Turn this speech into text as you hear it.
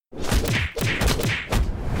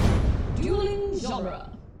genre.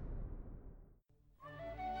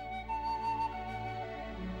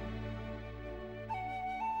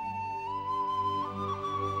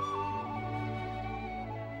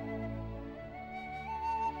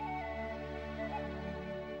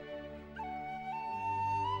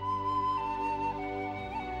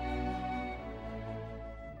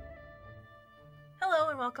 Hello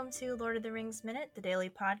and welcome to Lord of the Rings Minute, the daily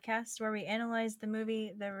podcast where we analyze the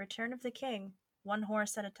movie The Return of the King, one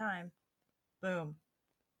horse at a time. Boom.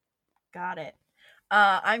 Got it.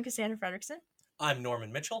 I'm Cassandra Fredrickson. I'm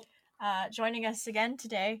Norman Mitchell. Joining us again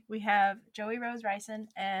today, we have Joey Rose Ryson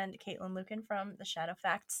and Caitlin Lucan from the Shadow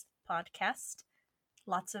Facts podcast.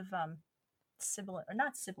 Lots of sibilant, or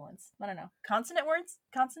not sibilants, I don't know, consonant words?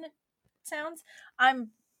 Consonant sounds? I'm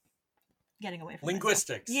getting away from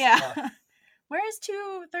linguistics. Myself. Yeah. Where is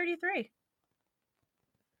 233?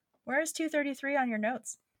 Where is 233 on your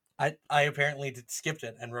notes? I apparently skipped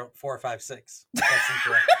it and wrote 456. That's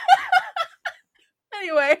incorrect.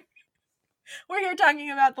 Anyway, we're here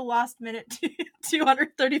talking about the lost minute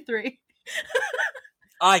 233.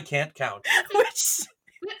 I can't count. Which,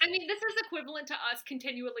 I mean, this is equivalent to us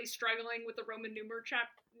continually struggling with the Roman numeral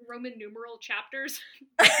chapters.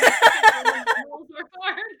 Roman numerals are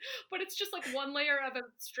hard, but it's just like one layer of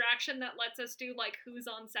abstraction that lets us do like who's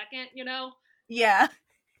on second, you know? Yeah.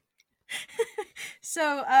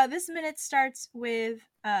 So this minute starts with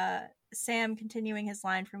Sam continuing his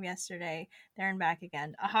line from yesterday, There and Back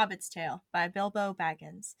Again, A Hobbit's Tale by Bilbo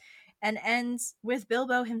Baggins, and ends with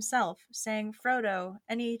Bilbo himself saying, Frodo,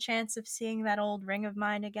 any chance of seeing that old ring of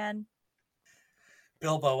mine again?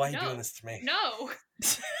 Bilbo, why are you doing this to me? No.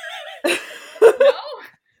 No?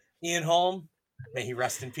 Ian Holm, may he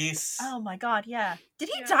rest in peace. Oh my god, yeah. Did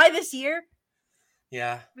he die this year?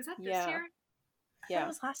 Yeah. Was that this year? Yeah. It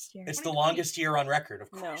was last year. It's the longest year on record,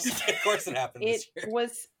 of course. No. Of course it happened this year.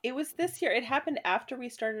 It was this year. It happened after we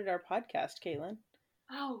started our podcast, Caitlin.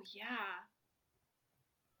 Oh,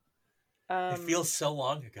 yeah. It feels so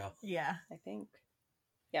long ago. Yeah. I think.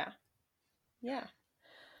 Yeah. Yeah.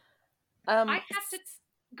 I have to...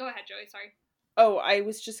 Go ahead, Joey, sorry. Oh, I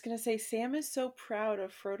was just going to say, Sam is so proud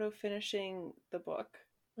of Frodo finishing the book.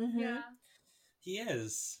 Mm-hmm. Yeah. He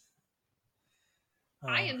is.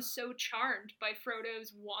 I am so charmed by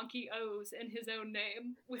Frodo's wonky O's in his own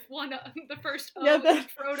name. With one, the first O, Frodo is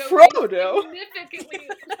significantly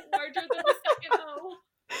larger than the second O.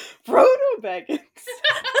 Frodo Baggins.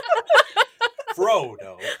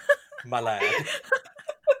 Frodo, my lad.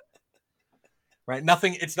 Right,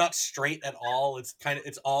 nothing. It's not straight at all. It's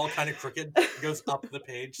all kind of crooked. It goes up the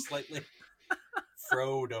page slightly.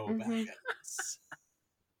 Frodo Baggins.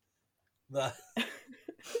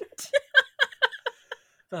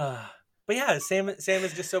 But yeah, Sam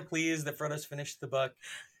is just so pleased that Frodo's finished the book.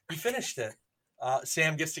 He finished it.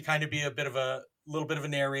 Sam gets to kind of be a little bit of a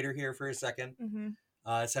narrator here for a second.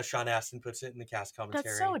 Mm-hmm. It's how Sean Astin puts it in the cast commentary.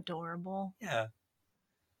 That's so adorable. Yeah.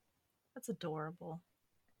 That's adorable.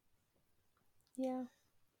 Yeah.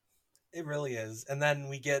 It really is. And then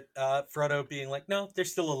we get Frodo being like, no,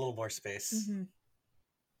 there's still a little more space. Mm-hmm.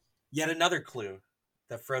 Yet another clue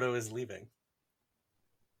that Frodo is leaving.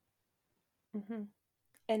 Mm-hmm.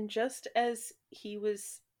 And just as he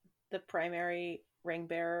was the primary ring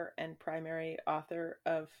bearer and primary author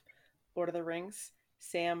of Lord of the Rings,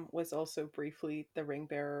 Sam was also briefly the ring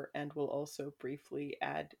bearer and will also briefly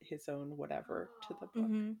add his own whatever to the book.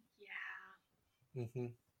 Mm-hmm. Yeah. Mm-hmm.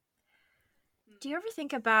 Do you ever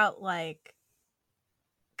think about, like,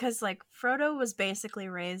 because, like, Frodo was basically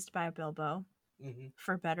raised by Bilbo,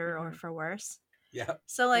 for better or for worse. Yeah.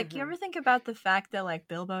 So, like, you ever think about the fact that, like,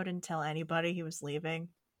 Bilbo didn't tell anybody he was leaving,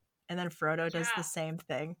 and then Frodo does the same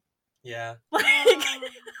thing? Yeah. Like...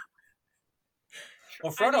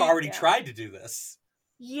 Well, Frodo already tried to do this.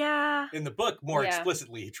 Yeah. In the book, more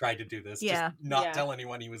explicitly, he tried to do this. Yeah. Just not tell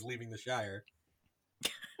anyone he was leaving the Shire.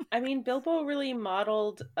 I mean, Bilbo really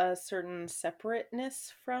modeled a certain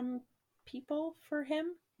separateness from people for him,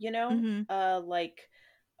 you know? Mm-hmm. Like,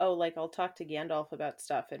 I'll talk to Gandalf about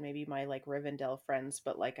stuff and maybe my, like, Rivendell friends,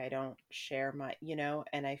 but, like, I don't share my, you know?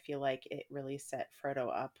 And I feel like it really set Frodo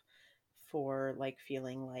up for, like,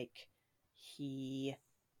 feeling like he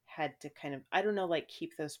had to kind of, I don't know, like,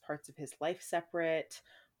 keep those parts of his life separate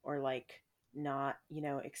or, like, not, you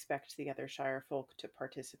know, expect the other Shire folk to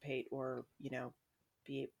participate or, you know,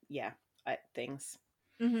 be things.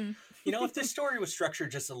 Mm-hmm. You know, if this story was structured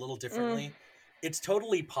just a little differently, it's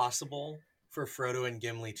totally possible for Frodo and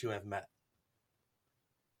Gimli to have met.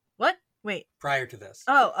 What? Wait. Prior to this.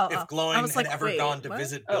 If Glowing had ever gone to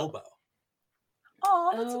visit Bilbo.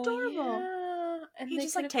 Oh, that's adorable. Yeah. And he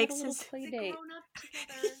just, like, takes his play date.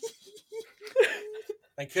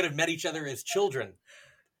 They could have met each other as children.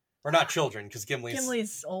 Or not children, because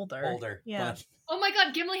Gimli's older. Yeah. But Oh my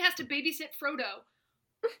god, Gimli has to babysit Frodo.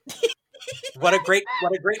 what a great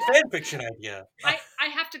fan fiction idea. I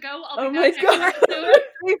have to go. I'll Oh be my back next God. episode.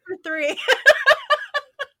 3 for 3.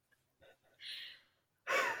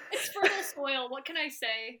 It's fertile soil. What can I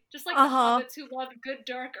say? Just like Uh-huh. the hobbits who love good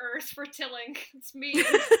dark earth for tilling. It's me.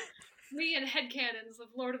 Me and headcanons of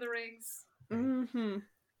Lord of the Rings. Mm-hmm.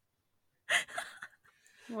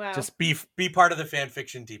 Wow. Just be part of the fan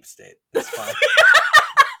fiction deep state. It's fine.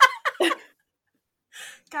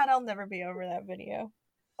 God, I'll never be over that video.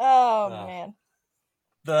 Oh, Oh. man.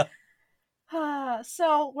 The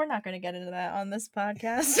So, we're not going to get into that on this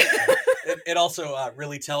podcast. it also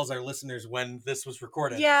really tells our listeners when this was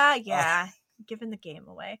recorded. Yeah. Giving the game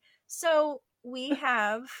away. So, we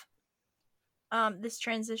have this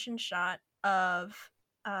transition shot of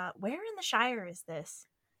where in the Shire is this?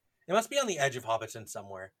 It must be on the edge of Hobbiton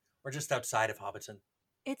somewhere, or just outside of Hobbiton.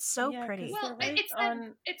 It's so Yeah, 'cause pretty. Well, Right it's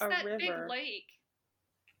on a that big river. lake.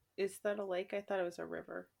 Is that a lake? I thought it was a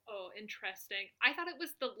river. Oh, interesting. I thought it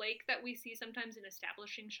was the lake that we see sometimes in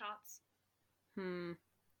establishing shots.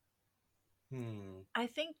 I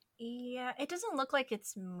think, yeah, it doesn't look like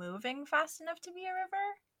it's moving fast enough to be a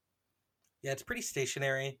river. Yeah, it's pretty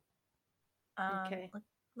stationary. Okay.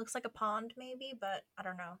 Looks like a pond, maybe, but I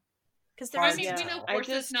don't know. Because Hard I mean, to we tell. know I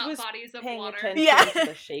horses, just not was bodies of paying water. attention Yeah. to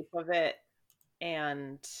the shape of it,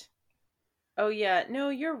 and oh yeah, no,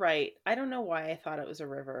 you're right. I don't know why I thought it was a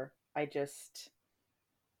river.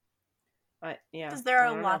 Yeah. Because there I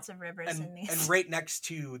are don't lots of rivers in And these. right next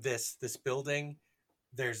to this building,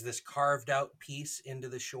 there's this carved out piece into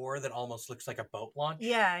the shore that almost looks like a boat launch.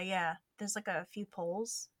 Yeah. There's like a few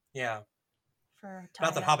poles Yeah. for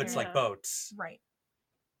Not that tying up hobbits your- like boats, Right.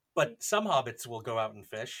 but some hobbits will go out and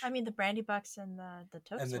fish. I mean, the brandy bucks and the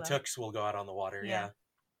tooks. and the will. tooks will go out on the water, Yeah.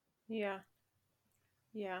 yeah.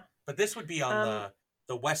 Yeah. But this would be on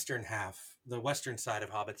the western half, the western side of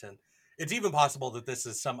Hobbiton. It's even possible that this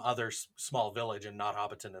is some other small village and not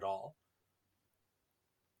Hobbiton at all.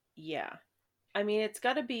 Yeah. I mean, it's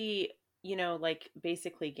got to be, like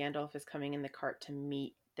basically Gandalf is coming in the cart to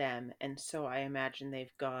meet them. And so I imagine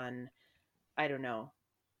they've gone, I don't know,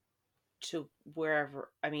 to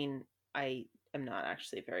wherever. I mean, I am not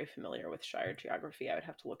actually very familiar with Shire geography. I would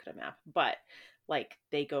have to look at a map. But like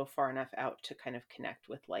they go far enough out to kind of connect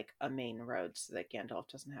with like a main road so that Gandalf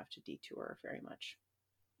doesn't have to detour very much.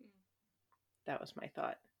 That was my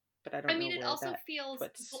thought. But I don't know. I mean, it where also that feels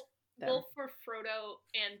puts them. both for Frodo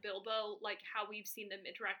and Bilbo, like how we've seen them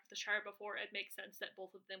interact with the Shire before. It makes sense that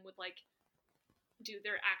both of them would like do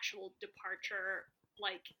their actual departure,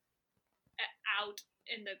 like out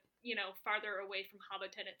in the farther away from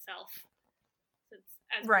Hobbiton itself. Since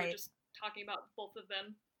as we Right. were just talking about both of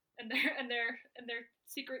them and their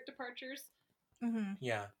secret departures. Mm-hmm.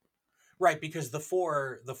 Yeah. Right, because the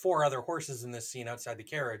four other horses in this scene outside the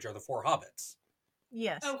carriage are the 4 hobbits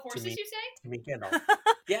Yes. Oh, horses, me. you say? to meet Gandalf.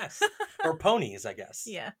 Yes. Or ponies, I guess.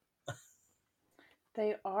 Yeah.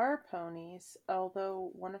 They are ponies,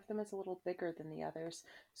 although one of them is a little bigger than the others.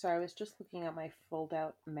 So I was just looking at my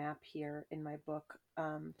fold-out map here in my book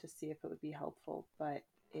to see if it would be helpful, but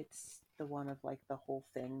it's the one of like the whole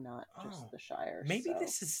thing, not just Oh, the Shire. Maybe so.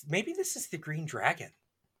 this is the Green Dragon.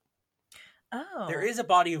 Oh. There is a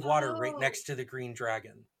body of water right Oh. next to the Green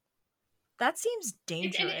Dragon. That seems It's,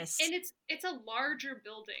 dangerous. and it's a larger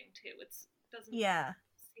building too. Doesn't Yeah.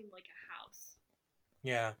 seem like a house.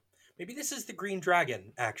 Yeah. Maybe this is the Green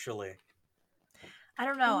Dragon, actually. I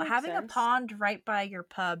don't know. makes Having a sense. pond right by your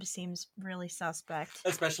pub seems really suspect.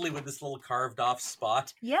 Especially with this little carved off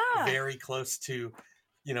spot Yeah. very close to,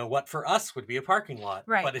 what for us would be a parking lot.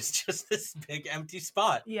 Right. But it's just this big empty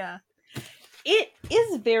spot. Yeah. It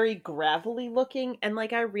is very gravelly looking, and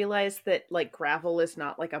like I realize that like gravel is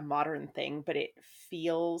not like a modern thing, but it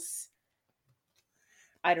feels,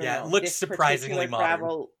 I don't Yeah, know. it looks this surprisingly particular modern.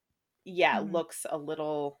 gravel, Mhm. looks a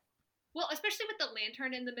little. Well, especially with the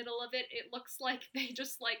lantern in the middle of it, it looks like they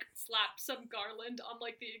just like slapped some garland on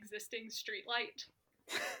like the existing streetlight.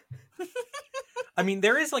 I mean,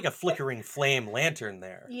 there is like a flickering flame lantern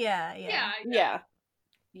there. Yeah. Yeah, I know.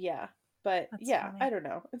 Yeah, but That's yeah, funny. I don't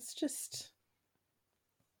know. It's just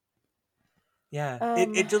Yeah.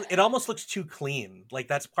 Um, It almost looks too clean. Like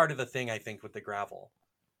that's part of the thing I think with the gravel.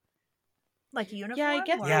 Like uniform? yeah. I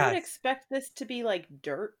guess or- Yeah. I would expect this to be like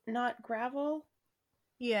dirt, not gravel.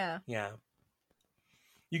 Yeah. Yeah.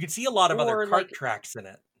 You could see a lot of other Or, cart like- tracks in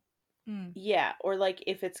it. Mm. Yeah, or like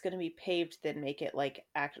if it's going to be paved, then make it like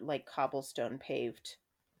like cobblestone paved.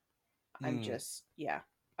 I'm Mm. just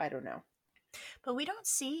I don't know. But we don't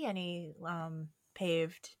see any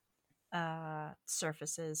paved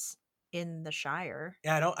surfaces in the Shire.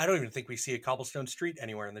 Yeah, I don't even think we see a cobblestone street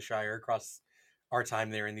anywhere in the Shire across our time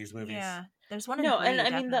there in these movies. Yeah, there's one in No, Bree, and I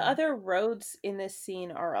mean the definitely. other roads in this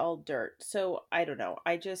scene are all dirt. So I don't know.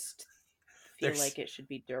 I just feel There's- like it should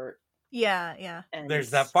be dirt. Yeah. And There's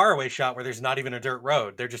that faraway shot where there's not even a dirt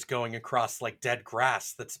road. They're just going across like dead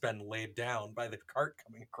grass that's been laid down by the cart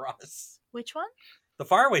coming across. Which one? The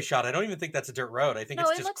faraway shot, I don't even think that's a dirt road. I think No,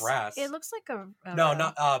 it's it just looks, grass. It looks like a No, road.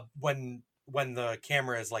 not when the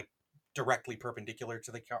camera is like directly perpendicular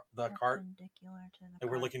to the cart. Perpendicular to the Like, we're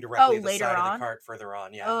cart. looking directly at the later side of on? the cart further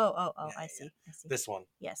on. Yeah. Oh, Yeah, I yeah, see. I see. This one.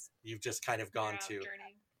 Yes. You've just kind of gone to.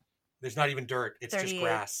 Journey. There's not even dirt. It's just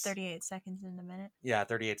grass. 38 seconds in a minute. Yeah,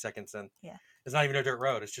 38 seconds in. Yeah. It's not even a dirt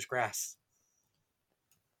road. It's just grass.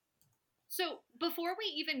 So before we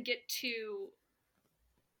even get to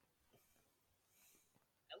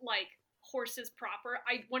like horses proper,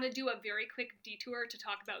 I want to do a very quick detour to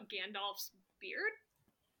talk about Gandalf's beard.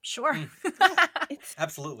 Sure. it's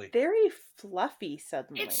Absolutely. very fluffy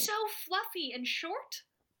suddenly. It's so fluffy and short.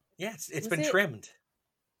 Yes, it's Was been it- trimmed.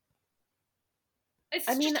 It's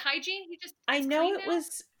I mean, just hygiene. I it's know clean it now.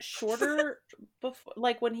 was shorter before,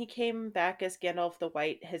 like when he came back as Gandalf the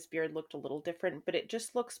White, his beard looked a little different, but it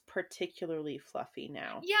just looks particularly fluffy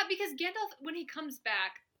now. Yeah, because Gandalf, when he comes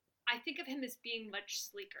back, I think of him as being much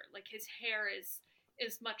sleeker. Like his hair is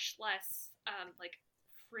much less like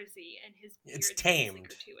frizzy, and his beard It's is tamed.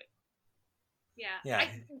 sleeker to it. Yeah. Yeah.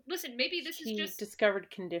 Listen, maybe this He is just discovered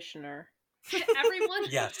conditioner. everyone.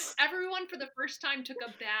 Yes. Everyone for the first time took a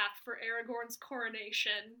bath for Aragorn's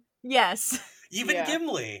coronation. Yes. Even Yeah.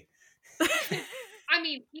 Gimli. I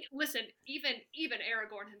mean, listen, even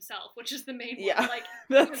Aragorn himself, which is the main Yeah, one, like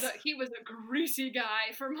that's- he was a greasy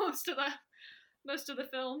guy for most of the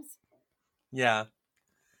films. Yeah.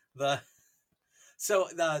 So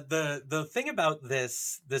the thing about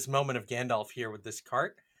this moment of Gandalf here with this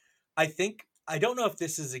cart, I don't know if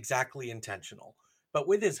this is exactly intentional, but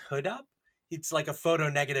with his hood up, it's like a photo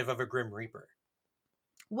negative of a Grim Reaper.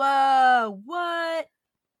 Whoa! What?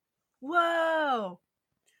 Whoa!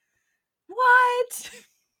 What?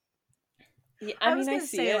 Yeah, I I was mean, I gonna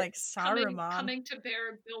see say it. like Saruman. Coming to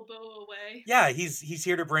bear Bilbo away. Yeah, he's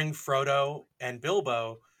here to bring Frodo and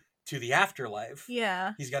Bilbo to the afterlife.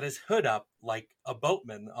 Yeah. He's got his hood up like a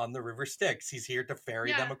boatman on the River Styx. He's here to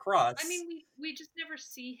ferry Yeah, them across. I mean, we just never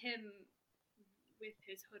see him with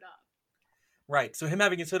his hood up. Right. So him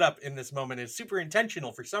having his hood up in this moment is super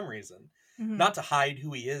intentional for some reason. Mhm. Not to hide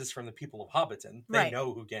who he is from the people of Hobbiton. They Right.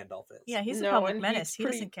 know who Gandalf is. Yeah, he's a No, public and he's menace. He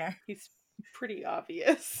pretty- doesn't care. He's pretty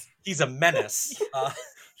obvious. He's a menace.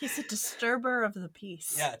 He's a disturber of the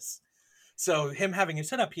peace. Yes. So him having his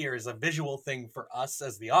hood up here is a visual thing for us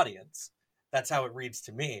as the audience. That's how it reads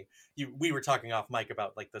to me. We were talking off mic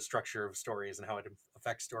about like the structure of stories and how it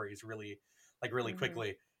affects stories really Mhm.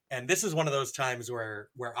 quickly. And this is one of those times where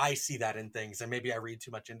I see that in things, and maybe I read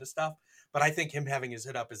too much into stuff. But I think him having his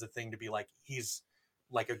hood up is a thing to be like he's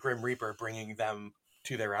like a Grim Reaper bringing them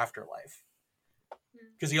to their afterlife.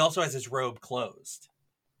 Because he also has his robe closed.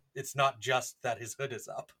 It's not just that his hood is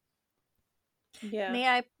up. Yeah.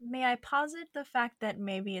 May I posit the fact that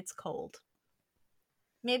maybe it's cold?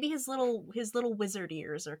 Maybe his little wizard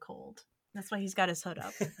ears are cold. That's why he's got his hood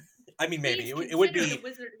up. I mean, maybe Please it would consider be the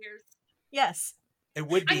wizard ears. Yes. it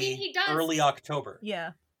would be I mean, he does- early October.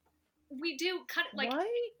 Yeah. We do cut like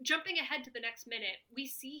Why? jumping ahead to the next minute. We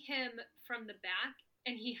see him from the back,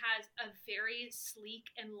 and he has a very sleek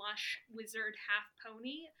and lush wizard half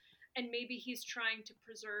pony. And maybe he's trying to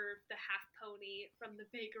preserve the half pony from the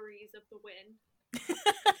vagaries of the wind.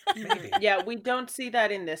 Maybe. Yeah, we don't see that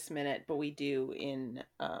in this minute, but we do in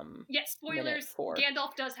Yes, Minute spoilers. 4.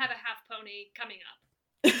 Gandalf does have a half pony coming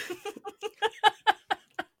up.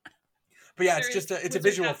 But yeah, it's There just is it's a wizard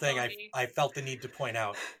visual half thing. pony. I felt the need to point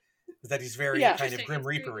out is that he's very Yeah. kind of Interesting, Grim it's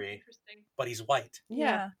very Reapery, interesting. but he's white.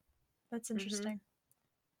 yeah. That's Mhm. interesting.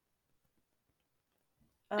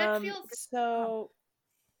 That feels- So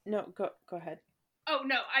no, go ahead. Oh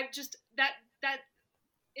no, I just that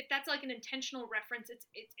if that's like an intentional reference,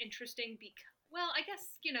 it's interesting because, well, I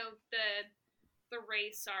guess, you know, the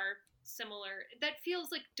race are similar. That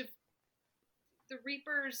feels like the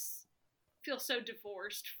Reapers feel so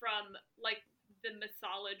divorced from like the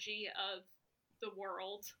mythology of the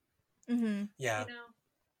world, Mm-hmm. Yeah. you know.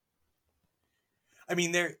 I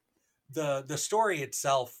mean, the story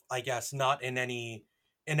itself, I guess, not in any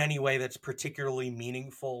way that's particularly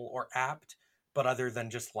meaningful or apt, but other than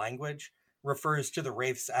just language, refers to the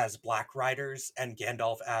Wraiths as Black Riders and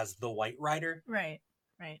Gandalf as the White Rider. Right.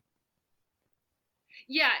 Right.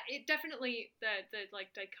 Yeah, it definitely the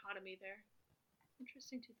like dichotomy there.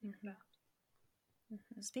 Interesting to think about.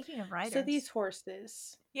 Speaking of riders. So these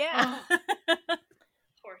horses. Yeah.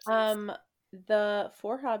 Horses. The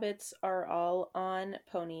 4 hobbits are all on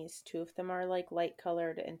ponies. 2 of them are like light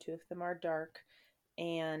colored and 2 of them are dark.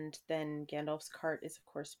 And then Gandalf's cart is of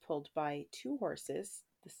course pulled by 2 horses.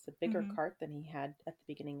 This is a bigger cart than he had at the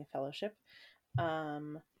beginning of Fellowship.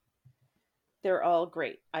 They're all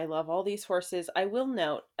great. I love all these horses. I will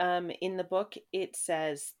note, in the book it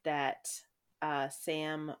says that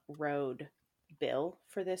Sam rode Bill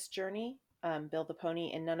for this journey. Bill the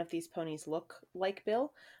pony, and none of these ponies look like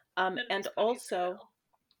Bill. And also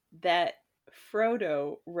that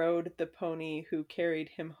Frodo rode the pony who carried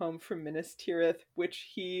him home from Minas Tirith,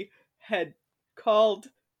 which he had called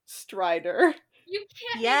Strider. You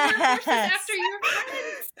can't name your horses Yes. after your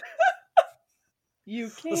friends.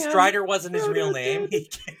 You Well, can. Strider wasn't his real Frodo name. did.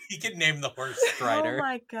 He could name the horse Oh Strider.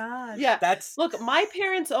 my god. Yeah. That's Look, my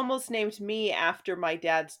parents almost named me after my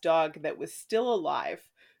dad's dog that was still alive.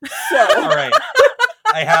 So all right.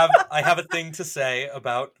 I have a thing to say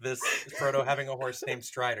about this Frodo having a horse named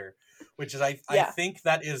Strider, which is I think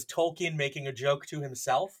that is Tolkien making a joke to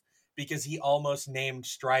himself because he almost named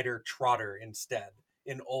Strider Trotter instead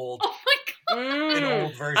in old Oh my god! in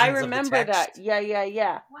old versions I of the remember text. that.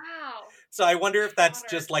 Yeah. Wow. So I wonder if that's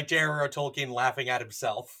Trotter. just like J.R.R. Tolkien laughing at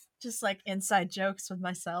himself, Just like inside jokes with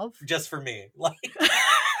myself. just for me, like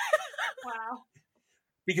Wow.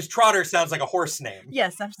 because Trotter sounds like a horse name.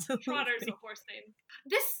 Yes, absolutely. Trotter's a horse name.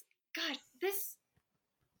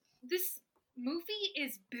 This movie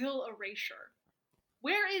is Bill erasure.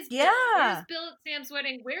 Where is Bill? Yeah. Where's Bill at Sam's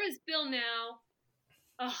wedding? Where is Bill now?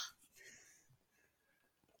 Ugh.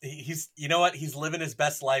 He's, you know what? He's living his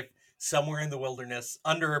best life somewhere in the wilderness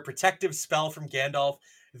under a protective spell from Gandalf,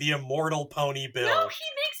 the immortal pony Bill. No, he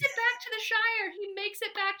makes it back to the Shire. He makes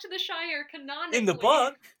it back to the Shire canonically. In the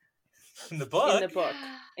book. In the book.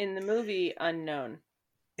 In the movie, unknown.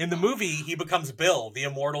 In the movie, he becomes Bill, the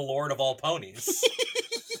immortal lord of all ponies.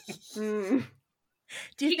 Mm.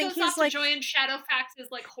 Do you He think goes he's off like to join Shadowfax's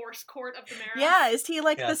like horse court of the Meros. Yeah, is he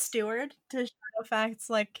like the Yes. steward to Shadowfax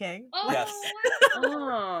like king? Oh, Yes.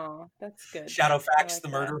 Oh, that's good. Shadowfax, I like the that.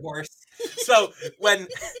 murder horse. So when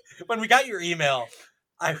we got your email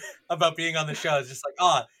about being on the show, it's just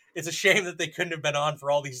like, it's a shame that they couldn't have been on for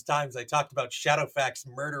all these times I talked about Shadowfax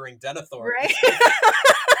murdering Denethor. Right?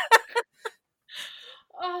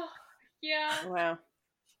 Oh, yeah. Wow.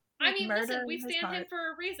 I mean, Murder listen, we in his stand him heart. for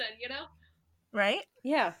a reason, you know? Right?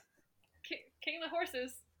 Yeah. King of the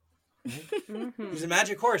horses. Mhm. He's a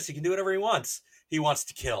magic horse. He can do whatever he wants. He wants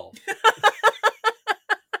to kill.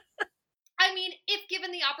 I mean, if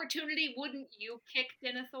given the opportunity, wouldn't you kick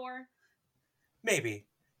Denethor? Maybe.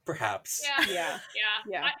 Perhaps. Yeah. Yeah.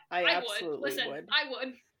 Yeah. Yeah. I I absolutely would. Listen, would. I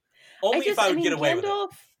would. Only if I would get away with it.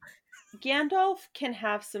 Gandalf can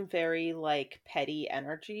have some very like petty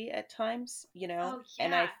energy at times, you know? Oh,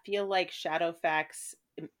 And I yeah. feel like Shadowfax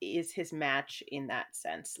is his match in that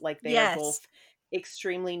sense. Like they Yes. are both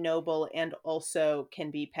extremely noble and also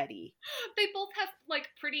can be petty. They both have like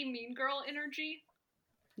pretty mean girl energy.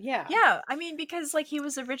 Yeah. Yeah, I mean, because like he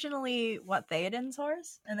was originally Theoden's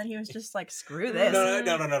horse, and then he was just like, screw No, this.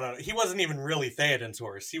 no. He wasn't even really Theoden's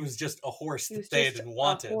horse. He was just a horse He that was just Theoden a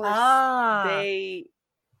wanted. horse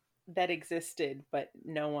that existed, but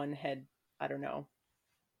no one had, I don't know,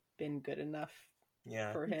 been good enough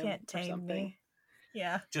Yeah. for You him can't or tame something. me.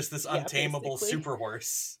 Yeah, Just this Yeah, untamable basically. super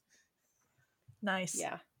horse. nice.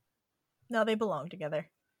 Yeah. No, they belong together.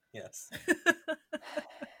 Yes.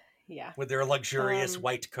 Yeah. With their luxurious Um,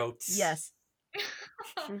 white coats. Yes.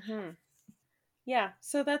 hmm Yeah,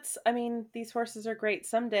 so these horses are great.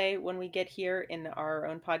 Someday when we get here in our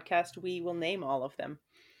own podcast, we will name all of them.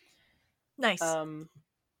 Nice.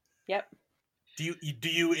 Yep. Do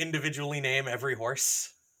you individually name every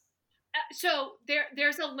horse? So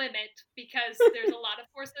there's a limit because there's a lot of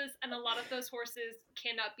horses, and a lot of those horses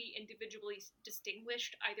cannot be individually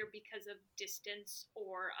distinguished either because of distance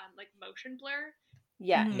or like motion blur.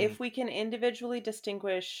 Yeah, Mhm. if we can individually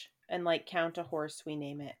distinguish and like count a horse, we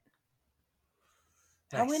name it.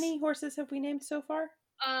 How Nice. many horses have we named so far?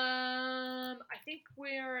 I think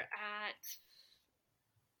we're at.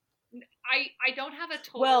 I don't have a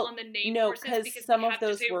total Well, on the name no, horses because we some have of to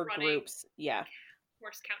those do were running groups. Yeah.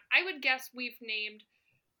 horse count. I would guess we've named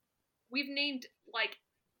like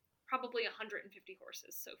probably 150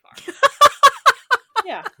 horses so far.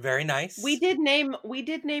 Yeah. Very nice. We did name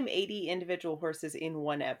 80 individual horses in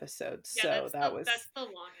one episode. Yeah, So that's the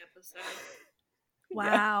long episode.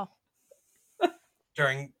 Wow.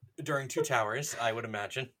 during Two Towers, I would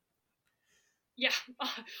imagine. Yeah,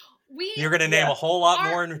 You're gonna name Yeah. a whole lot Our-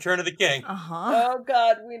 more in Return of the King. Uh huh. Oh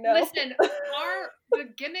God, we know. Listen, the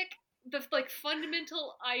gimmick the like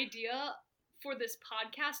fundamental idea for this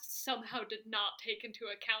podcast somehow did not take into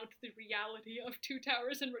account the reality of Two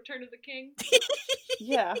Towers and Return of the King.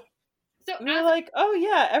 Yeah. So We were like, oh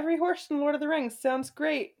yeah, every horse in Lord of the Rings sounds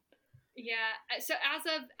great. yeah, so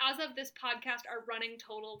as of this podcast, our running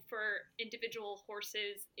total for individual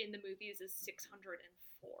horses in the movies is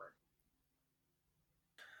 604.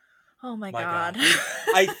 Oh my My god.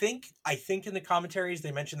 I think in the commentaries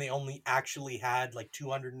they mentioned they only actually had like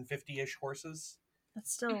 250-ish horses.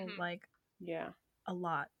 That's still Mhm. like Yeah. a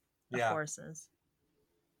lot of Yeah. horses.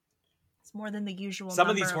 It's more than the usual Some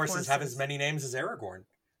of number these horses have as many names as Aragorn.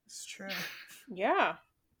 It's true. Yeah.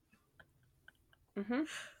 Mm-hmm.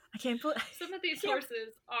 I can't believe. Some of these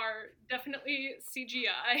horses are definitely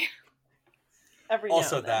CGI. Every now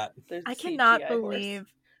Also and then, that. there's a I cannot CGI horse.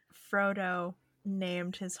 believe Frodo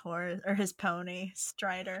named his horse or his pony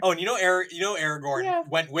Strider. Oh, and Aragorn Yeah.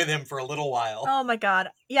 went with him for a little while. Oh my god.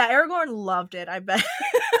 Yeah, Aragorn loved it, I bet.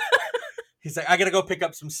 He's like, I gotta go pick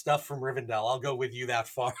up some stuff from Rivendell. I'll go with you that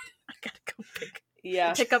far. I gotta go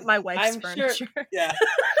Yeah. pick up my wife's I'm sure- furniture. Yeah.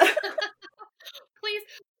 Please,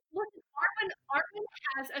 look, Arwen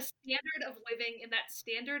has a standard of living, and that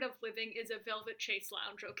standard of living is a velvet chase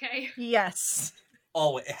lounge, okay? Yes.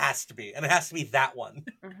 Oh, it has to be. And it has to be that one.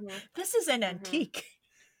 Mhm. This is an Mhm. antique.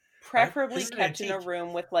 Preferably This is an kept in a antique.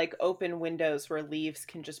 room with like open windows where leaves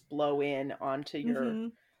can just blow in onto your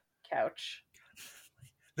Mhm. couch.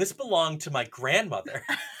 This belonged to my grandmother.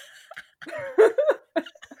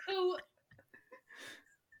 So,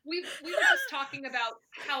 we were just talking about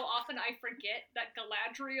how often I forget that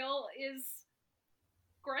Galadriel is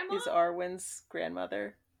grandma. Is Arwen's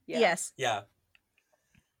grandmother? Yeah. Yes. Yeah.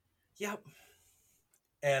 Yep.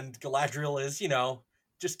 And Galadriel is,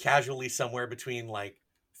 just casually somewhere between like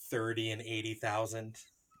 30 and 80,000.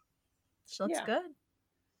 She looks Yeah. good.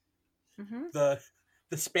 Mm-hmm.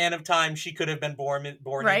 The span of time she could have been born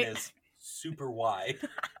Right. in is super wide.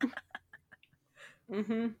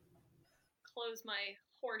 Mm-hmm. Close my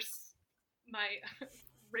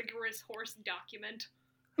rigorous horse document.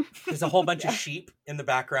 There's a whole bunch Yeah. of sheep in the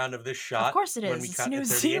background of this shot. Of course it when is. we It's cut New at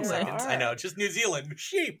 38 Zealand. seconds. I know, just New Zealand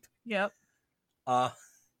sheep. Yep.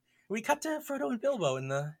 We cut to Frodo and Bilbo in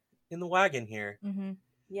the wagon here. Mm-hmm.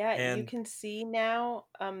 Yeah, you And- can see now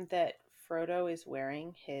that Frodo is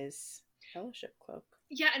wearing his fellowship cloak.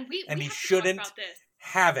 Yeah, and we And we he have to talk shouldn't about this.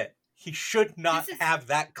 Have it. He should not This is- have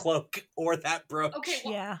that cloak or that brooch. Okay,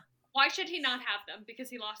 well, Yeah. why should he not have them? Because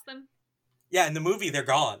he lost them? Yeah, in the movie they're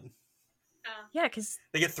gone. Yeah, because,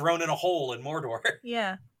 They get thrown in a hole in Mordor.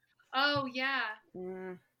 yeah. Oh, yeah.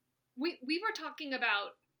 Mm. We were talking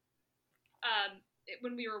about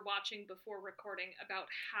when we were watching before recording about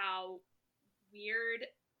how weird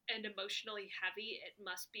and emotionally heavy it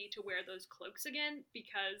must be to wear those cloaks again,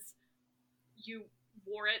 because you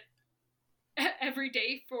wore it every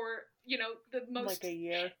day for the most Like a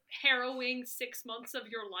year. harrowing 6 months of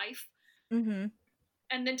your life, Mm-hmm.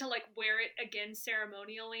 and then to like wear it again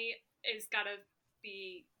ceremonially is gotta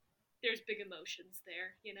be, there's big emotions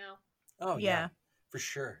there, Oh Yeah. for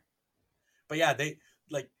sure. But yeah, they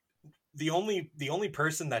like the only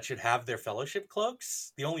person that should have their fellowship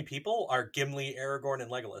cloaks, the only people are Gimli, Aragorn,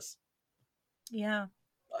 and Legolas. Yeah.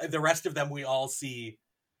 The rest of them we all see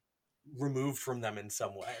removed from them in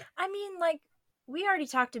some way. I mean, like, we already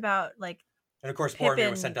talked about, like, And of course, Boromir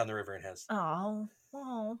Pippin- was sent down the river in his.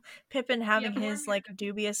 Pippin having his, Boromir. like,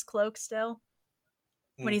 dubious cloak still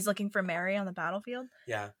when Mm. he's looking for Merry on the battlefield.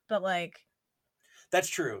 Yeah, But, like, that's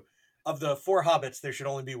true. Of the 4 hobbits, there should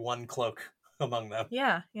only be 1 cloak among them.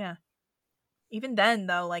 yeah. Even then,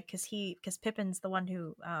 though, like, because Pippin's the one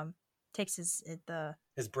who takes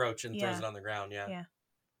His brooch and throws Yeah. it on the ground. Yeah.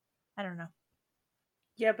 I don't know.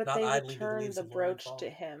 Yeah, but Not they idly do the return leaves the of Lorien brooch fall. to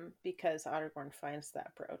him because Aragorn finds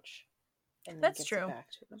that brooch. And then That's gives true. It back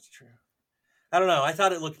to him. That's true. I don't know. I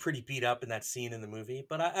thought it looked pretty beat up in that scene in the movie,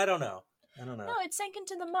 but I don't know. No, it sank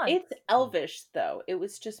into the mud. It's elvish, though. It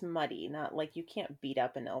was just muddy, not like you can't beat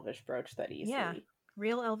up an elvish brooch that easily. Yeah.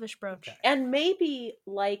 Real elvish brooch. Okay. And maybe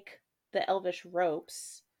like the elvish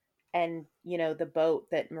ropes and, the boat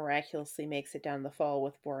that miraculously makes it down the fall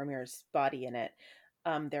with Boromir's body in it,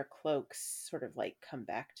 their cloaks sort of like come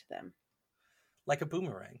back to them. Like a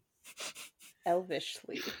boomerang.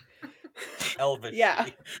 Elvishly. Elvish. Yeah.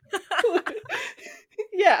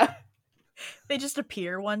 Yeah. They just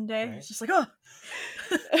appear one day. Right. It's just like, oh.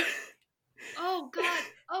 Oh god.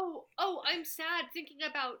 Oh, I'm sad thinking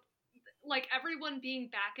about like everyone being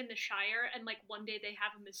back in the Shire, and like one day they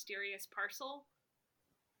have a mysterious parcel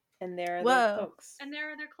And there are Whoa. their cloaks. and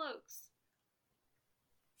there are their cloaks.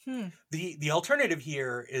 The alternative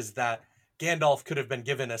here is that Gandalf could have been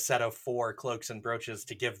given a set of 4 cloaks and brooches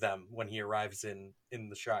to give them when he arrives in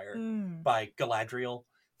the Shire by Galadriel.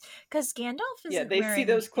 Because Gandalf isn't Yeah, they see wearing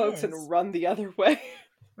those cloaks his, and run the other way.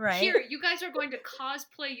 right? Here, you guys are going to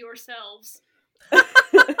cosplay yourselves. Right?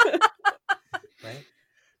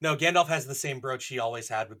 No, Gandalf has the same brooch he always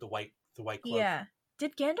had with the white cloak. Yeah.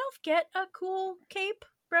 Did Gandalf get a cool cape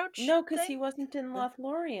brooch? No, because thing? he wasn't in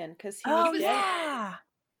Lothlorien, because he Oh was dead. yeah.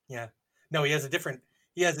 Yeah. No, he has a different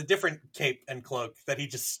cape and cloak that he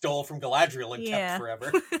just stole from Galadriel and kept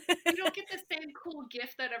forever. You don't get the same cool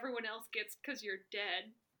gift that everyone else gets because you're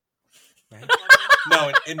dead. Right?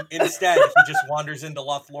 No, instead he just wanders into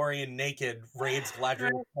Lothlorien naked, raids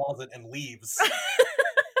Galadriel's closet, and leaves.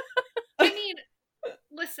 I mean,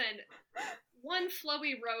 listen, one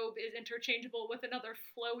flowy robe is interchangeable with another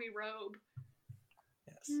flowy robe.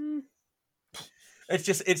 Yes.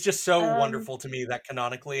 It's just so wonderful to me that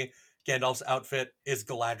canonically Gandalf's outfit is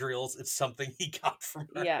Galadriel's. It's something he got from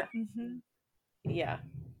her. Yeah. Mm-hmm. Yeah.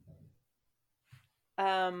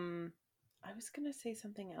 I was gonna say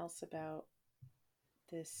something else about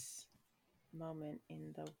this moment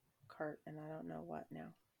in the cart, and I don't know what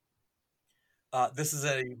now. This is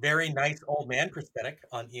a very nice old man prosthetic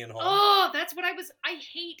on Ian Holm. Oh, that's what I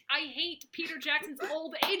hate Peter Jackson's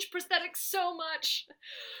old age prosthetics so much.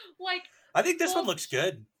 Like, I think this one looks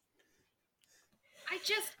good. I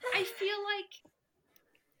feel like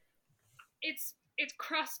it's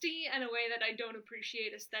crusty in a way that I don't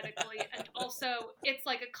appreciate aesthetically, and also it's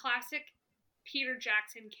like a classic Peter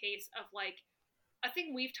Jackson case of like, a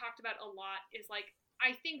thing we've talked about a lot is like,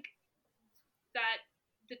 I think that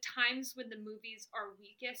the times when the movies are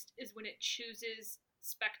weakest is when it chooses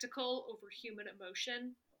spectacle over human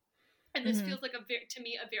emotion. And this feels like to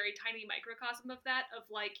me a very tiny microcosm of that, of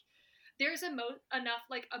like, there's enough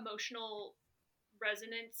like emotional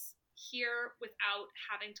resonance here without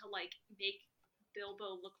having to like make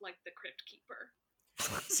Bilbo look like the Crypt Keeper.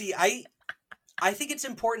 See, I think it's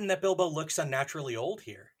important that Bilbo looks unnaturally old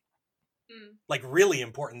here. Like, really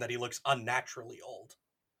important that he looks unnaturally old.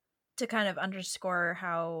 To kind of underscore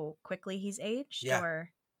how quickly he's aged? Yeah.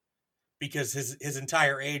 Or... Because his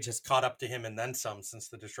entire age has caught up to him and then some since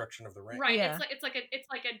the destruction of the ring. Right. Yeah. It's like a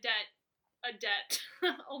debt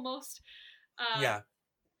almost. Yeah.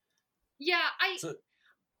 Yeah, I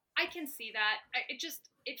can see that. It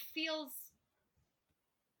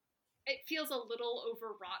feels a little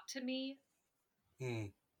overwrought to me.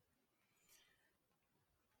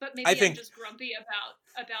 But maybe I'm just grumpy about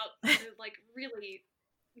the like really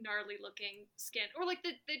gnarly looking skin, or like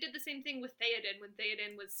they did the same thing with Theoden when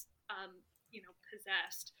Theoden was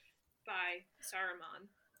possessed by Saruman.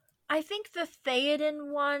 I think the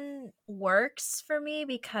Theoden one works for me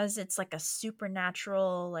because it's like a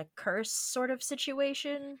supernatural, like curse sort of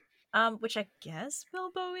situation, which I guess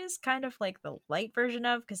Bilbo is kind of like the light version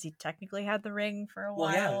of, because he technically had the ring for a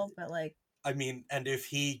while. Yeah. But like, I mean, and if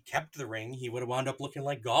he kept the ring, he would have wound up looking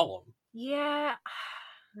like Gollum. Yeah,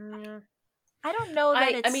 I don't know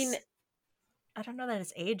that I don't know that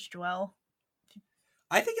it's aged well.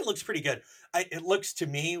 I think it looks pretty good. It looks to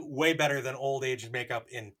me way better than old age makeup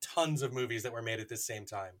in tons of movies that were made at the same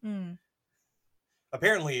time.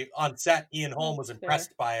 Apparently, on set, Ian Holm was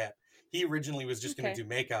impressed by it. He originally was just going to do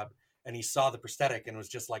makeup, and he saw the prosthetic and was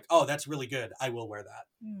just like, "Oh, that's really good. I will wear that."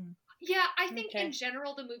 Yeah, I think in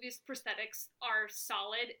general the movie's prosthetics are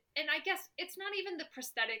solid, and I guess it's not even the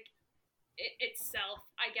prosthetic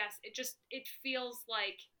itself. I guess it feels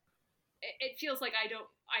like I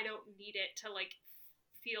don't need it to like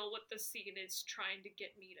feel what the scene is trying to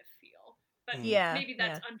get me to feel. But maybe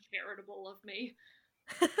that's uncharitable of me.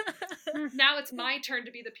 Now it's my turn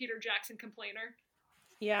to be the Peter Jackson complainer.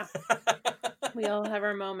 Yeah. We all have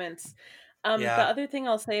our moments. The other thing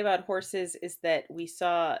I'll say about horses is that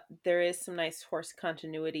there is some nice horse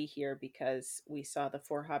continuity here, because we saw the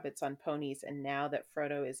 4 hobbits on ponies, and now that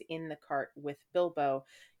Frodo is in the cart with Bilbo,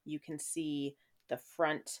 you can see the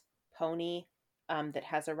front pony that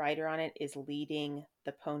has a rider on it is leading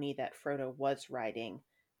the pony that Frodo was riding.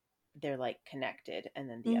 They're like connected, and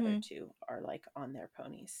then the other 2 are like on their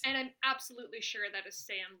ponies. And I'm absolutely sure that is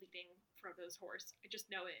Sam leading Frodo's horse. I just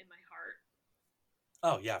know it in my heart.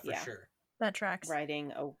 Oh yeah, for sure. That tracks.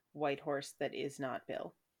 Riding a white horse that is not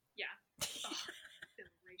Bill. Yeah. Oh, Bill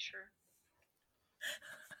Racher.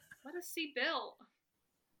 Let us see Bill.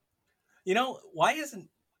 You know, what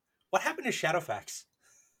happened to Shadowfax?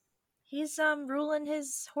 He's ruling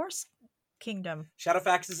his horse kingdom.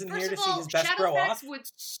 Shadowfax isn't here to see his best grow off? Shadowfax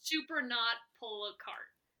would super not pull a cart.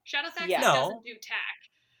 Shadowfax Yeah. doesn't do tack.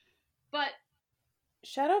 But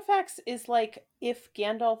Shadowfax is like, if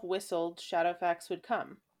Gandalf whistled, Shadowfax would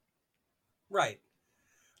come. Right.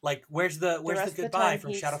 Like, where's the rest of the goodbye time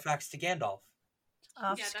from he's- Shadowfax to Gandalf?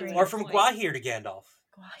 Off Yeah, that's screen. a Or good from point. Gwahir to Gandalf?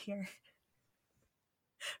 Gwahir.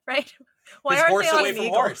 Right? Why His aren't horse they on away an from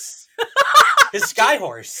eagle? horse. His sky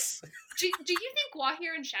horse. Do you think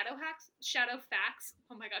Gwahir and Shadowfax?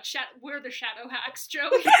 Oh my god, we're the Shadow Hacks, Joey.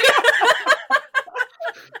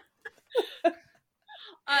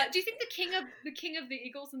 Do you think the king of the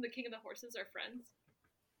eagles and the king of the horses are friends?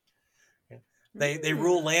 They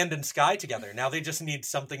rule land and sky together. Now they just need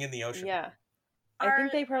something in the ocean. Yeah. I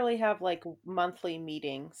think they probably have like monthly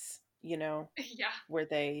meetings, you know, Yeah. where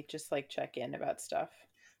they just like check in about stuff.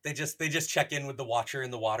 They just check in with the watcher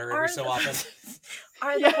in the water every so often.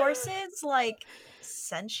 Are Yeah. the horses like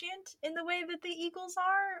sentient in the way that the eagles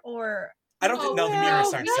are, or I don't think no, the well,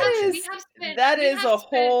 mirrors aren't that sentient. is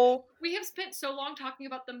We have spent so long talking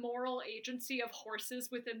about the moral agency of horses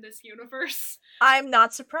within this universe. I'm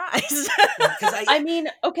not surprised. Because I mean,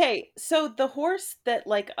 okay, so the horse that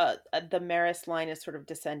like the Maris line is sort of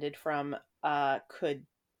descended from could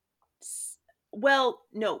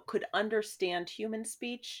understand human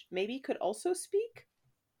speech, maybe could also speak.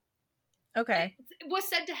 Okay. It was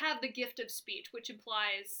said to have the gift of speech, which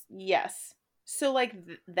implies Yes. So like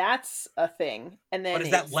that's a thing. And then But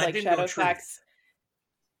is that it's like legend or Shadowfax. truth?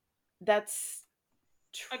 That's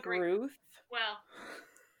Agree. truth. well,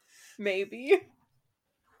 Maybe.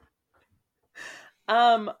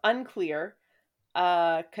 Unclear.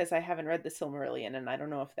 Because I haven't read the Silmarillion and I don't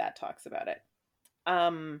know if that talks about it. I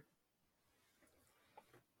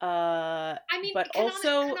mean, but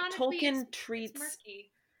also canonically, Tolkien it's treats.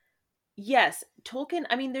 murky. Yes, Tolkien.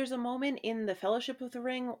 I mean, there's a moment in the Fellowship of the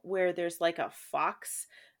Ring where there's like a fox,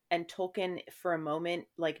 and Tolkien, for a moment,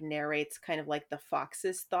 like narrates kind of like the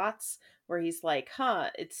fox's thoughts, where he's like, "Huh,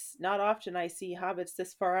 it's not often I see hobbits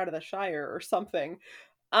this far out of the Shire," or something.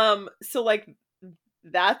 So like,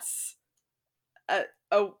 that's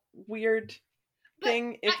a weird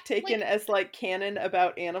thing if taken as like canon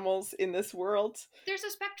about animals in this world. There's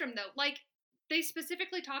a spectrum though. Like they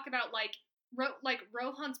specifically talk about like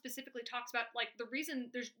Rohan specifically talks about like the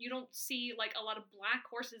reason you don't see like a lot of black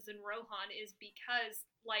horses in Rohan is because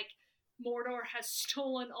like Mordor has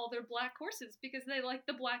stolen all their black horses because they like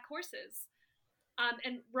the black horses.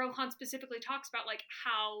 And Rohan specifically talks about like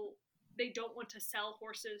how they don't want to sell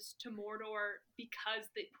horses to Mordor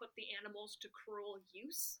because they put the animals to cruel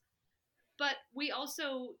use. But we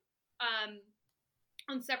also,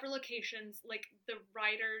 on several occasions, like the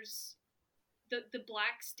riders, the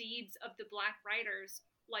black steeds of the black riders,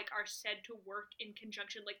 like are said to work in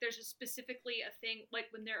conjunction. Like there's specifically a thing,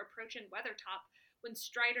 like when they're approaching Weathertop, when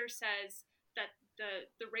Strider says that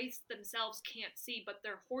the wraiths themselves can't see, but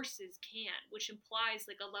their horses can, which implies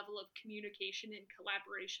like a level of communication and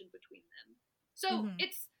collaboration between them. So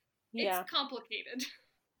it's complicated.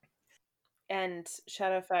 And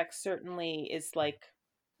Shadowfax certainly is like...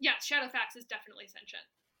 Yeah, Shadowfax is definitely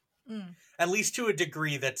sentient. At least to a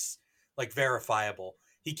degree that's like verifiable.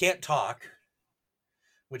 He can't talk,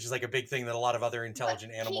 which is like a big thing that a lot of other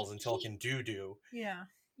intelligent animals in Tolkien do. Yeah.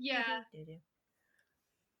 Yeah.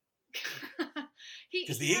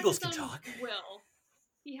 Because the eagles can his own talk. Will.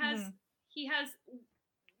 He has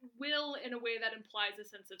will in a way that implies a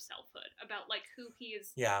sense of selfhood about like who he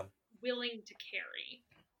is willing to carry.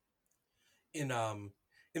 In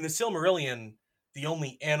the Silmarillion, the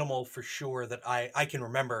only animal for sure that I can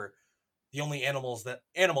remember, the only animals that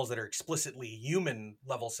are explicitly human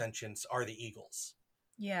level sentience are the eagles.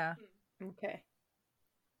 Yeah. Okay.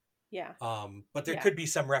 Yeah. But there could be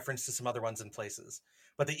some reference to some other ones in places.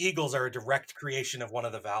 But the eagles are a direct creation of one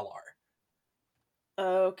of the Valar.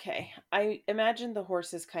 Okay. I imagine the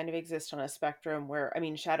horses kind of exist on a spectrum where, I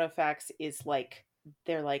mean, Shadowfax is like,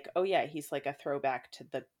 they're like, oh yeah, he's like a throwback to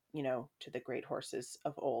the, to the great horses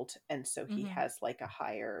of old. And so he has like a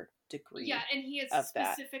higher degree. Yeah, and he is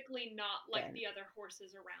specifically not like the other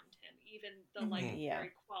horses around him, even the like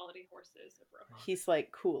very quality horses of Rohan. He's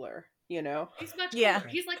like cooler, He's much cooler.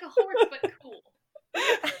 He's like a horse, but cool.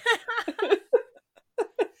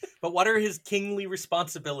 But what are his kingly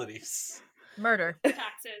responsibilities? Murder.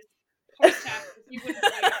 Taxes. Horse taxes. You wouldn't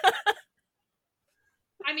believe it.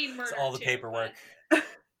 I mean murder. It's all the too, paperwork. But...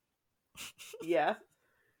 Yeah.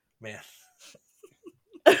 Man.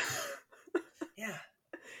 Yeah.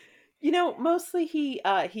 Mostly he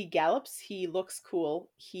gallops, he looks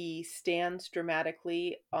cool, he stands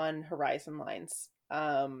dramatically on horizon lines.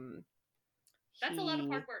 That's a lot of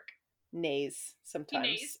hard work. Neighs sometimes.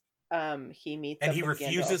 He neighs. He meets and up he with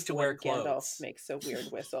refuses Gandalf to wear when clothes. Gandalf makes a weird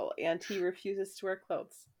whistle, and he refuses to wear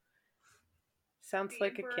clothes. Sounds The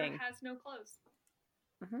like a king. has no clothes.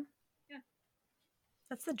 Mm-hmm. Yeah.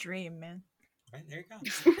 That's the dream, man. Right, there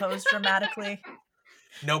you go. Pose dramatically.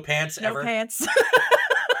 No pants No ever. pants.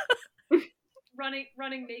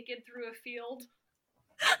 running naked through a field.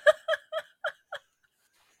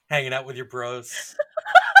 Hanging out with your bros.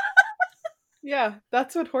 Yeah,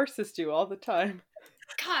 that's what horses do all the time.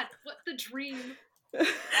 God, what the dream.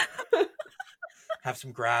 Have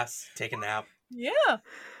some grass. Take a nap. Yeah.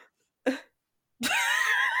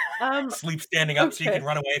 Sleep standing up so you Okay. can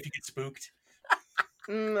run away if you get spooked.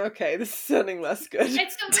 Okay, this is sounding less good.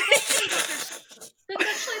 It's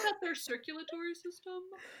actually about their circulatory system.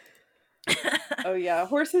 Oh yeah,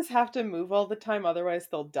 horses have to move all the time, otherwise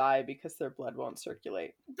they'll die because their blood won't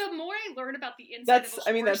circulate. The more I learn about the inside of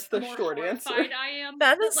a horse, that's the more short answer. horrified I am.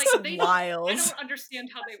 That But, is like, I wild. don't understand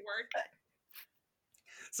how they work.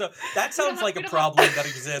 So that sounds like a problem that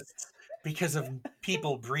exists because of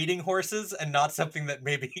people breeding horses and not something that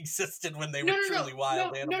maybe existed when they were truly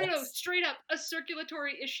wild animals. No, straight up a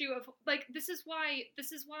circulatory issue of like this is why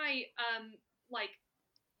like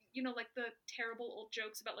you know, like the terrible old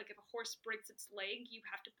jokes about like if a horse breaks its leg, you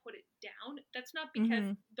have to put it down. That's not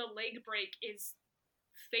because the leg break is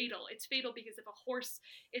fatal. It's fatal because if a horse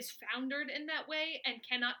is foundered in that way and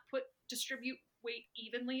cannot distribute weight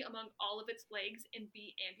evenly among all of its legs and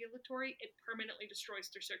be ambulatory, it permanently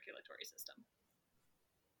destroys their circulatory system.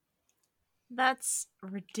 That's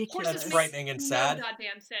ridiculous. That's frightening and sad. No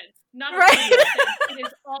goddamn sense. Not Right. a goddamn sense. It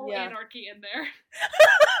is all anarchy in there.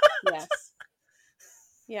 Yes.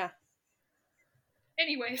 Yeah.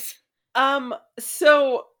 Anyways.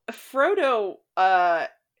 So Frodo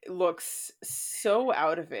looks so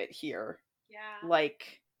out of it here. Yeah.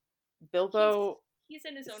 Like Bilbo He's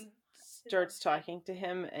in his own starts talking to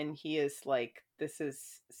him and he is like, this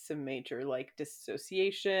is some major like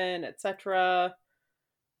dissociation, etc.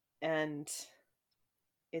 And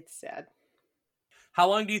it's sad. How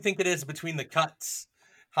long do you think it is between the cuts?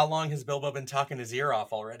 How long has Bilbo been talking his ear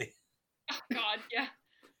off already? Oh god, yeah.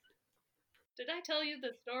 Did I tell you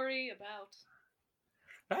the story about...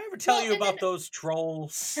 Did I ever tell you about those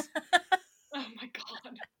trolls? Oh my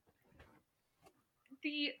god.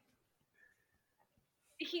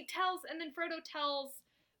 Frodo tells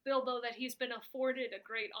Bilbo that he's been afforded a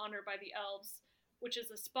great honor by the elves, which is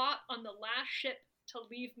a spot on the last ship to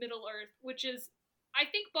leave Middle-earth, which is, I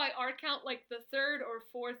think by our count, like the third or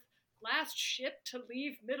fourth last ship to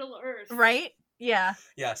leave Middle-earth. Right? Yeah.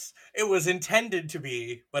 Yes. It was intended to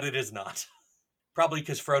be, but it is not. Probably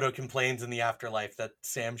because Frodo complains in the afterlife that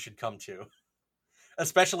Sam should come to.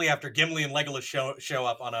 Especially after Gimli and Legolas show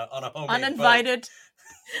up on a homemade uninvited.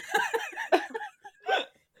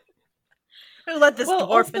 Who let this dwarf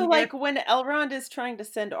also, in like here? when Elrond is trying to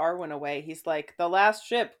send Arwen away, he's like, "The last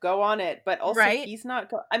ship, go on it." But also, Right? he's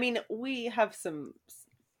not. I mean, we have some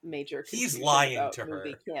major. He's confusion lying about to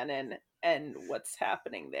movie her. canon and what's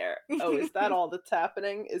happening there. Oh, is that all that's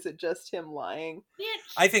happening? Is it just him lying? Man,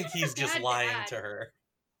 I think kind of he's a just bad lying dad. to her.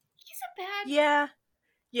 He's a bad... Yeah.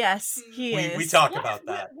 Yes, he We is. talk What about is-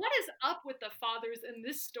 that. What is up with the fathers in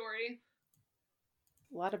this story?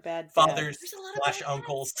 A lot of bad Fathers There's a lot of slash bad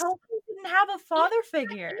uncles. Tolkien didn't have a father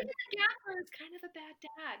figure. Even the Gaffer is kind of a bad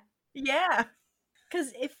dad. Yeah.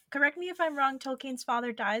 Because correct me if I'm wrong, Tolkien's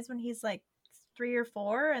father dies when he's like 3 or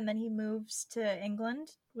 4, and then he moves to England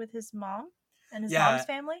with his mom and his Yeah, mom's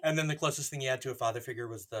family. And then the closest thing he had to a father figure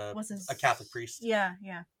was a Catholic priest. Yeah,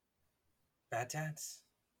 yeah. Bad dads.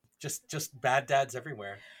 Just bad dads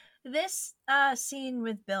everywhere. This scene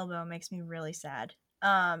with Bilbo makes me really sad.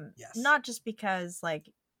 Yes. Not just because like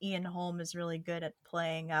Ian Holm is really good at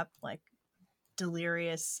playing up like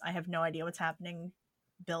delirious, I have no idea what's happening,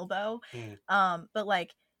 Bilbo. But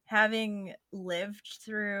like having lived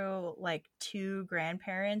through like 2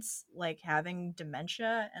 grandparents like having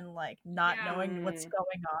dementia and like not Yeah. knowing what's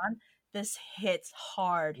going on, this hits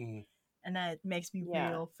hard, Mm. and that makes me Yeah.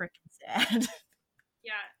 real freaking sad.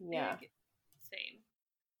 Yeah. Yeah. Same.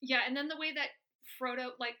 Yeah, and then the way that Frodo,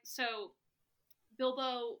 like, so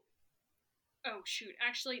Bilbo. Oh shoot!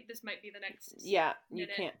 Actually, this might be the next. Yeah, you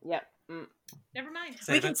minute. can't. Yep. Mm. Never mind.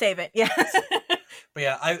 Save We it. can save it. Yeah. But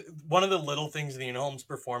yeah, one of the little things in Ian Holm's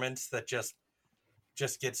performance that just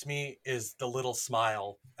gets me is the little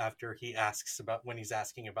smile after he asks about when he's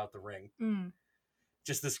asking about the ring. Mm,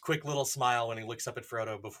 Just this quick little smile when he looks up at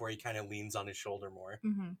Frodo before he kind of leans on his shoulder more.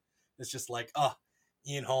 mhm. It's just like, oh,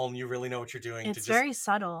 Ian Holm, you really know what you're doing to It's just very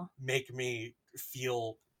subtle. make me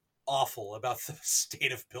feel awful about the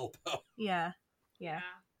state of Bilbo. Yeah. Yeah.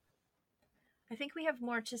 I think we have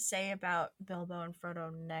more to say about Bilbo and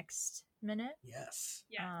Frodo next minute. Yes.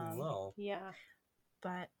 Yeah. Well, Yeah.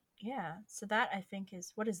 But yeah, so that I think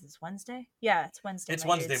is, what is this, Wednesday? Yeah, it's Wednesday. it's my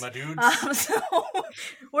Wednesday, dudes. my dudes. So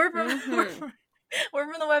we're, Mhm.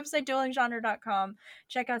 We're from the website duelinggenre.com.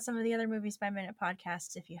 Check out some of the other Movies by Minute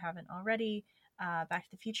podcasts if you haven't already. Back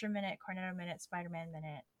to the Future Minute, Cornetto Minute, Spider-Man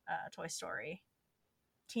Minute, Toy Story,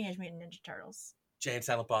 Teenage Mutant Ninja Turtles. Jay and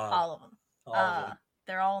Silent Bob. All of them. All of them.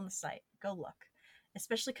 They're all on the site. Go look.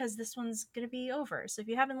 Especially because this one's going to be over. So if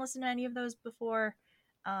you haven't listened to any of those before,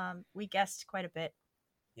 we guessed quite a bit.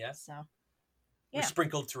 Yeah. So, We're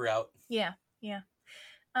sprinkled throughout. Yeah.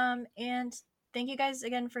 And thank you guys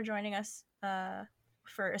again for joining us.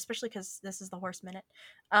 Especially because this is the Horse Minute.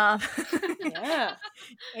 Yeah.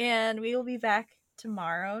 And we will be back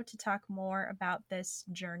tomorrow to talk more about this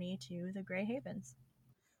journey to the Grey Havens.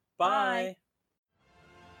 Bye.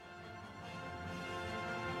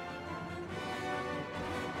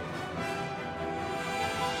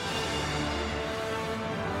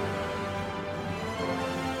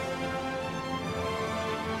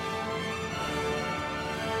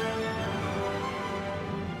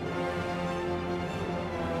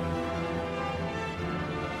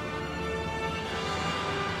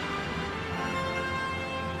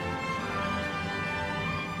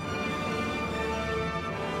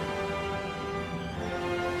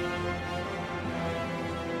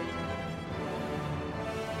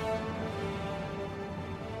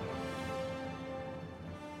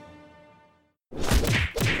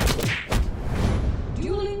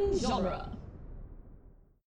 Dueling Genre.